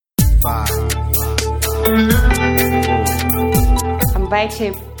I'm about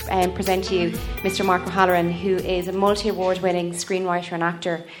to present to you Mr. Mark O'Halloran, who is a multi-award-winning screenwriter and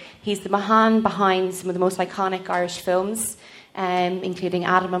actor. He's the man behind some of the most iconic Irish films, including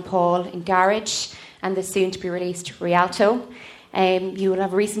Adam and Paul in Garage and the soon-to-be-released Rialto. You will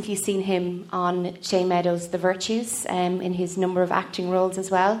have recently seen him on Shane Meadows' The Virtues, in his number of acting roles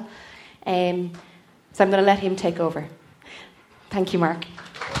as well. So I'm going to let him take over. Thank you, Mark.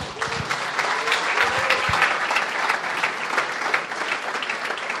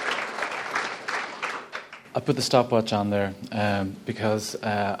 I put the stopwatch on there because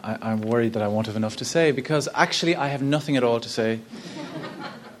I'm worried that I won't have enough to say, because actually I have nothing at all to say,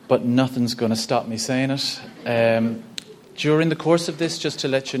 but nothing's going to stop me saying it. During the course of this, just to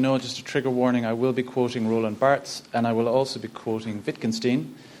let you know, just a trigger warning, I will be quoting Roland Barthes, and I will also be quoting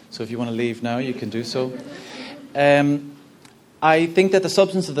Wittgenstein, so if you want to leave now, you can do so. I think that the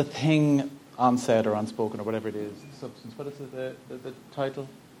substance of the thing unsaid or unspoken or whatever it is, the substance, what is it, the title?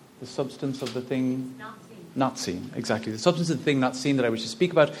 The substance of the thing... Not seen, exactly. The substance of the thing not seen that I wish to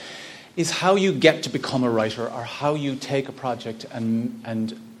speak about is how you get to become a writer, or how you take a project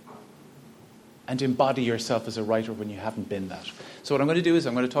and embody yourself as a writer when you haven't been that. So what I'm going to do is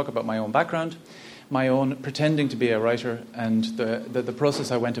I'm going to talk about my own background, my own pretending to be a writer, and the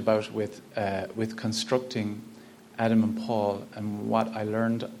process I went about with constructing Adam and Paul and what I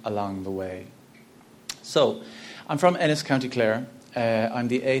learned along the way. So I'm from Ennis, County Clare. I'm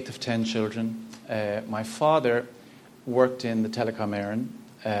the 8th of 10 children. My father worked in the Telecom Éireann,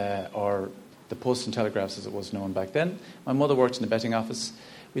 or the Post and Telegraphs as it was known back then. My mother worked in the betting office.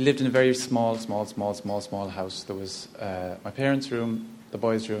 We lived in a very small house. There was my parents' room, the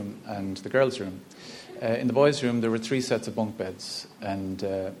boys' room, and the girls' room. In the boys' room, there were 3 sets of bunk beds, and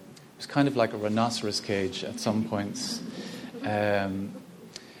it was kind of like a rhinoceros cage at some points. It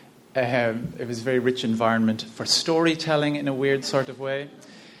was a very rich environment for storytelling in a weird sort of way,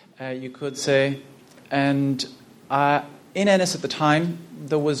 you could say. And in Ennis at the time,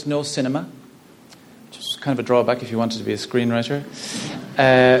 there was no cinema, which was kind of a drawback if you wanted to be a screenwriter.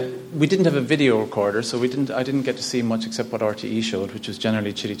 We didn't have a video recorder, so I didn't get to see much except what RTE showed, which was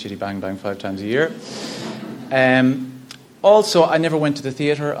generally Chitty Chitty Bang Bang 5 times a year. Also, I never went to the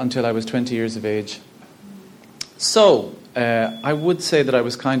theatre until I was 20 years of age. So I would say that I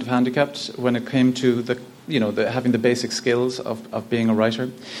was kind of handicapped when it came to having the basic skills of being a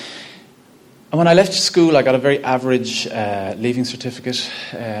writer. And when I left school, I got a very average leaving certificate.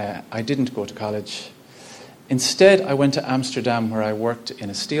 I didn't go to college. Instead, I went to Amsterdam, where I worked in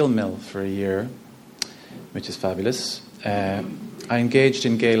a steel mill for a year, which is fabulous. I engaged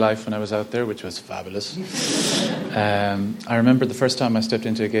in gay life when I was out there, which was fabulous. I remember the first time I stepped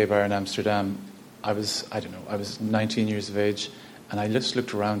into a gay bar in Amsterdam. I was 19 years of age, and I just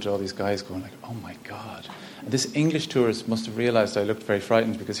looked around at all these guys going like, oh my God. And this English tourist must have realised I looked very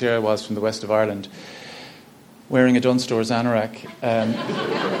frightened, because here I was from the west of Ireland, wearing a Dunstores anorak,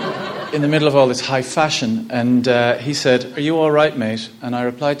 in the middle of all this high fashion. And he said, are you all right, mate? And I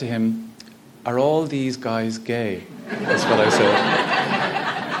replied to him, are all these guys gay? That's what I said.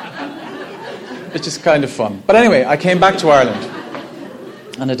 Which is kind of fun. But anyway, I came back to Ireland.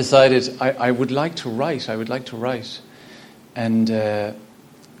 And I decided I would like to write. And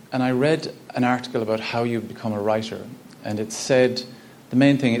I read an article about how you become a writer. And it said, the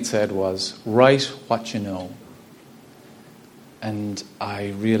main thing it said was, write what you know. And I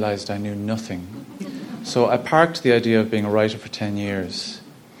realized I knew nothing. So I parked the idea of being a writer for 10 years.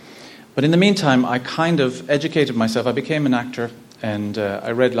 But in the meantime, I kind of educated myself. I became an actor, and I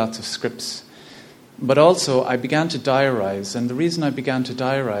read lots of scripts. But also, I began to diarise, and the reason I began to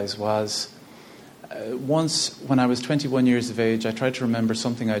diarise was once, when I was 21 years of age, I tried to remember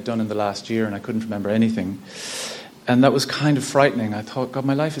something I'd done in the last year, and I couldn't remember anything. And that was kind of frightening. I thought, God,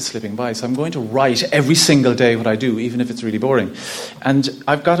 my life is slipping by, so I'm going to write every single day what I do, even if it's really boring. And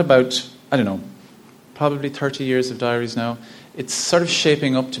I've got about, probably 30 years of diaries now. It's sort of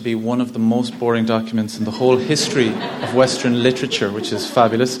shaping up to be one of the most boring documents in the whole history of Western literature, which is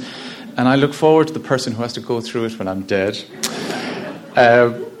fabulous. And I look forward to the person who has to go through it when I'm dead.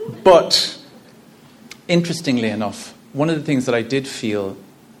 But interestingly enough, one of the things that I did feel,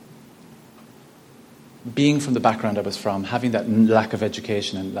 being from the background I was from, having that lack of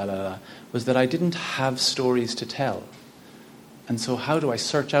education and was that I didn't have stories to tell. And so how do I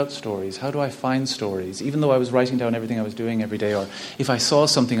search out stories? How do I find stories? Even though I was writing down everything I was doing every day, or if I saw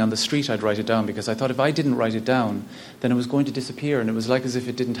something on the street, I'd write it down, because I thought if I didn't write it down, then it was going to disappear, and it was like as if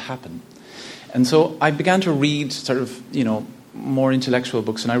it didn't happen. And so I began to read sort of, more intellectual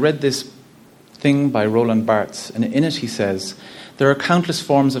books, and I read this Thing by Roland Barthes. And in it he says, there are countless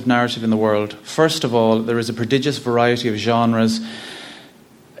forms of narrative in the world. First of all, there is a prodigious variety of genres,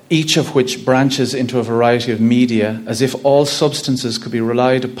 each of which branches into a variety of media, as if all substances could be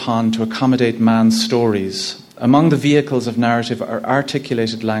relied upon to accommodate man's stories. Among the vehicles of narrative are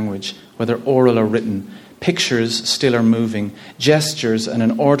articulated language, whether oral or written, pictures still are moving, gestures, and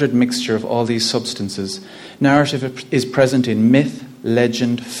an ordered mixture of all these substances. Narrative is present in myth,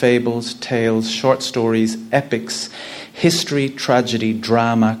 legend, fables, tales, short stories, epics, history, tragedy,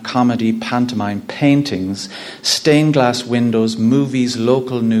 drama, comedy, pantomime, paintings, stained glass windows, movies,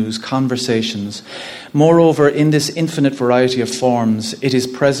 local news, conversations. Moreover, in this infinite variety of forms, it is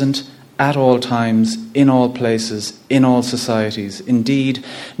present at all times, in all places, in all societies. Indeed,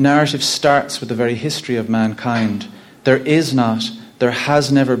 narrative starts with the very history of mankind. There is not, there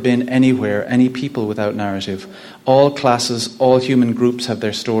has never been anywhere any people without narrative. All classes, all human groups have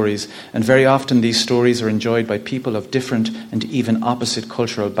their stories, and very often these stories are enjoyed by people of different and even opposite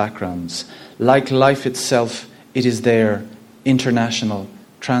cultural backgrounds. Like life itself, it is there, international,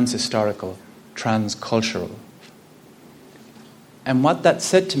 transhistorical, transcultural. And what that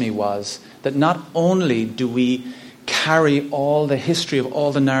said to me was that not only do we carry all the history of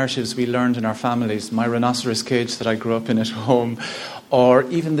all the narratives we learned in our families, my rhinoceros cage that I grew up in at home, or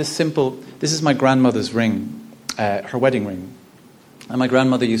even this is my grandmother's ring, her wedding ring. And my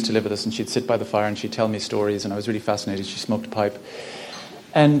grandmother used to live with us, and she'd sit by the fire and she'd tell me stories, and I was really fascinated. She smoked a pipe.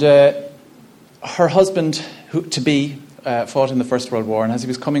 And her husband, to-be, fought in the First World War, and as he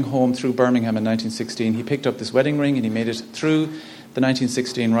was coming home through Birmingham in 1916, he picked up this wedding ring and he made it through the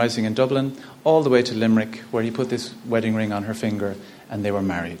 1916 Rising in Dublin, all the way to Limerick, where he put this wedding ring on her finger, and they were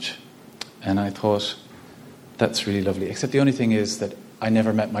married. And I thought, that's really lovely. Except the only thing is that I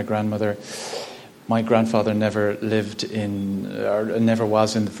never met my grandmother. My grandfather never lived in, or never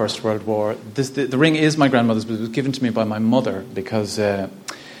was in the First World War. The ring is my grandmother's, but it was given to me by my mother because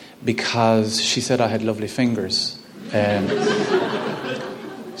she said I had lovely fingers.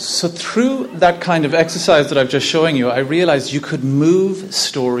 So through that kind of exercise that I'm just showing you, I realized you could move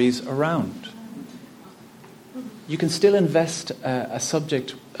stories around. You can still invest a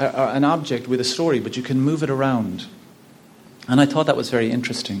subject, an object with a story, but you can move it around. And I thought that was very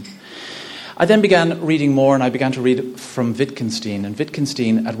interesting. I then began reading more, and I began to read from Wittgenstein. And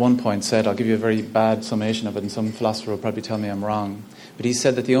Wittgenstein at one point said, I'll give you a very bad summation of it, and some philosopher will probably tell me I'm wrong, but he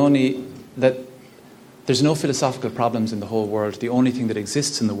said that there's no philosophical problems in the whole world. The only thing that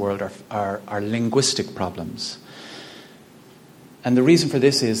exists in the world are linguistic problems. And the reason for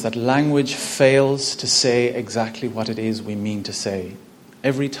this is that language fails to say exactly what it is we mean to say.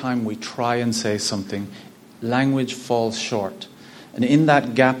 Every time we try and say something, language falls short. And in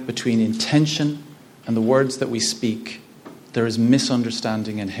that gap between intention and the words that we speak, there is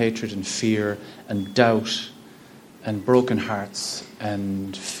misunderstanding and hatred and fear and doubt and broken hearts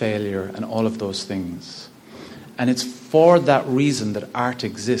and failure and all of those things. And it's for that reason that art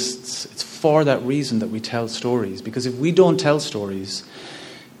exists. It's for that reason that we tell stories. Because if we don't tell stories,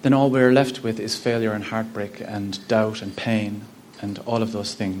 then all we're left with is failure and heartbreak and doubt and pain and all of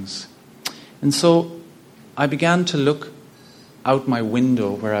those things. And so I began to look out my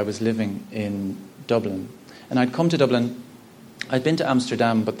window where I was living in Dublin. And I'd come to Dublin. I'd been to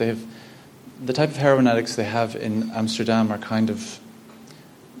Amsterdam, but the type of heroin addicts they have in Amsterdam are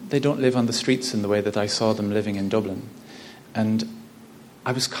they don't live on the streets in the way that I saw them living in Dublin. And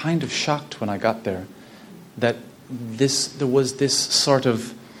I was kind of shocked when I got there that there was this sort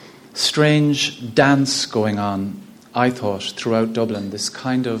of strange dance going on, I thought, throughout Dublin, this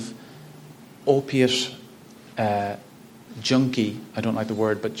kind of opiate junkie, I don't like the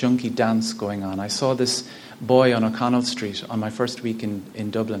word, but junkie dance going on. I saw this boy on O'Connell Street on my first week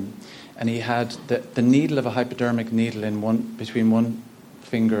in Dublin, and he had the needle of a hypodermic needle between one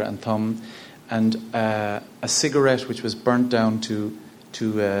finger and thumb, and a cigarette which was burnt down to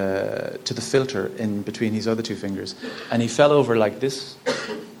the filter in between his other two fingers, and he fell over like this.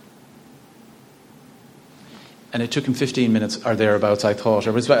 And it took him 15 minutes or thereabouts, I thought.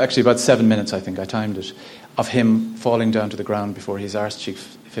 Or it was actually about 7 minutes, I think, I timed it, of him falling down to the ground before his arse cheek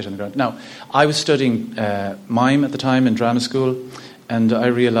fit on the ground. Now, I was studying mime at the time in drama school, and I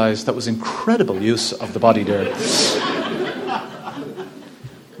realised that was incredible use of the body there.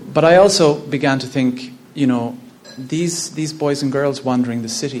 But I also began to think, these boys and girls wandering the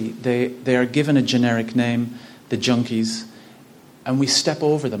city, they are given a generic name, the junkies, and we step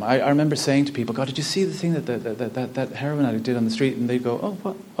over them. I remember saying to people, God, did you see the thing that heroin addict did on the street? And they'd go, oh,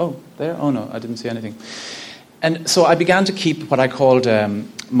 what? Oh, there? Oh, no, I didn't see anything. And so I began to keep what I called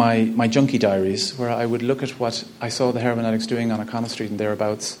my junkie diaries, where I would look at what I saw the heroin addicts doing on O'Connell Street and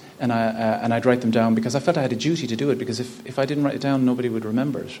thereabouts, and I'd write them down because I felt I had a duty to do it, because if I didn't write it down, nobody would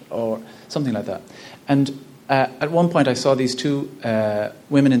remember it, or something like that. And at one point I saw these two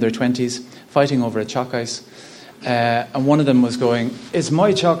women in their 20s fighting over a chalk ice, and one of them was going, "It's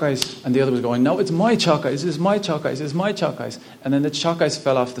my chalk ice," and the other was going, "No, it's my chalk ice, it's my chalk ice, it's my chalk ice." And then the chalk ice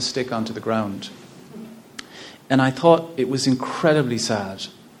fell off the stick onto the ground. And I thought it was incredibly sad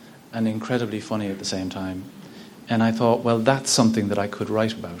and incredibly funny at the same time. And I thought, well, that's something that I could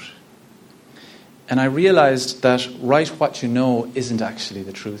write about. And I realized that write what you know isn't actually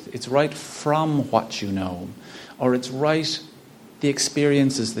the truth. It's write from what you know, or it's write the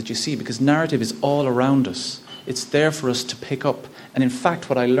experiences that you see, because narrative is all around us. It's there for us to pick up. And in fact,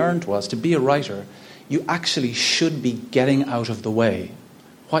 what I learned was, to be a writer, you actually should be getting out of the way.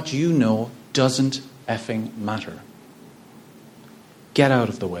 What you know doesn't effing matter. Get out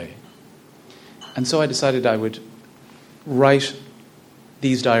of the way. And so I decided I would write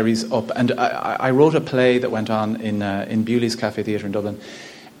these diaries up. And I wrote a play that went on in Bewley's Cafe Theatre in Dublin.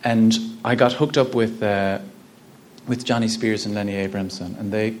 And I got hooked up with Johnny Spears and Lenny Abrahamson.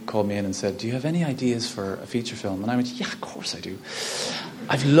 And they called me in and said, "Do you have any ideas for a feature film?" And I went, "Yeah, of course I do.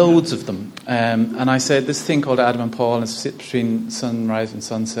 I've loads of them." And I said, this thing called Adam and Paul, and it's between sunrise and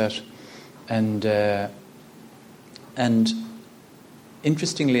sunset. And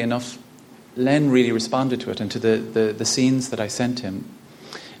interestingly enough, Len really responded to it and to the scenes that I sent him.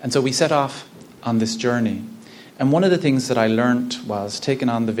 And so we set off on this journey. And one of the things that I learnt was, taking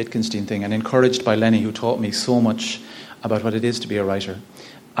on the Wittgenstein thing and encouraged by Lenny, who taught me so much about what it is to be a writer,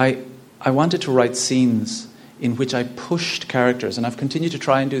 I wanted to write scenes in which I pushed characters, and I've continued to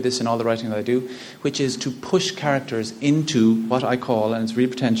try and do this in all the writing that I do, which is to push characters into what I call, and it's really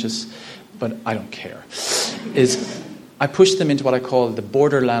pretentious, but I don't care, is I push them into what I call the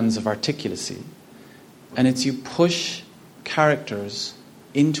borderlands of articulacy. And it's you push characters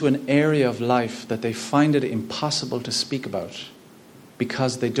into an area of life that they find it impossible to speak about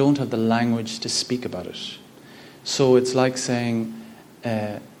because they don't have the language to speak about it. So it's like saying,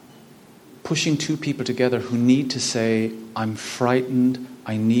 pushing two people together who need to say, "I'm frightened,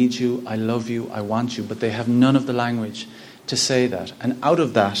 I need you, I love you, I want you," but they have none of the language to say that. And out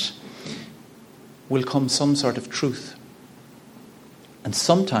of that will come some sort of truth. And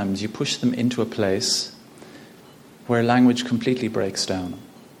sometimes you push them into a place where language completely breaks down,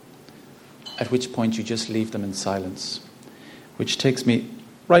 at which point you just leave them in silence, which takes me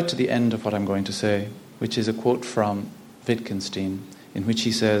right to the end of what I'm going to say, which is a quote from Wittgenstein, in which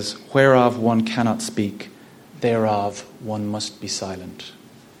he says, "Whereof one cannot speak, thereof one must be silent."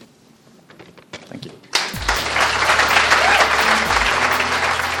 Thank you.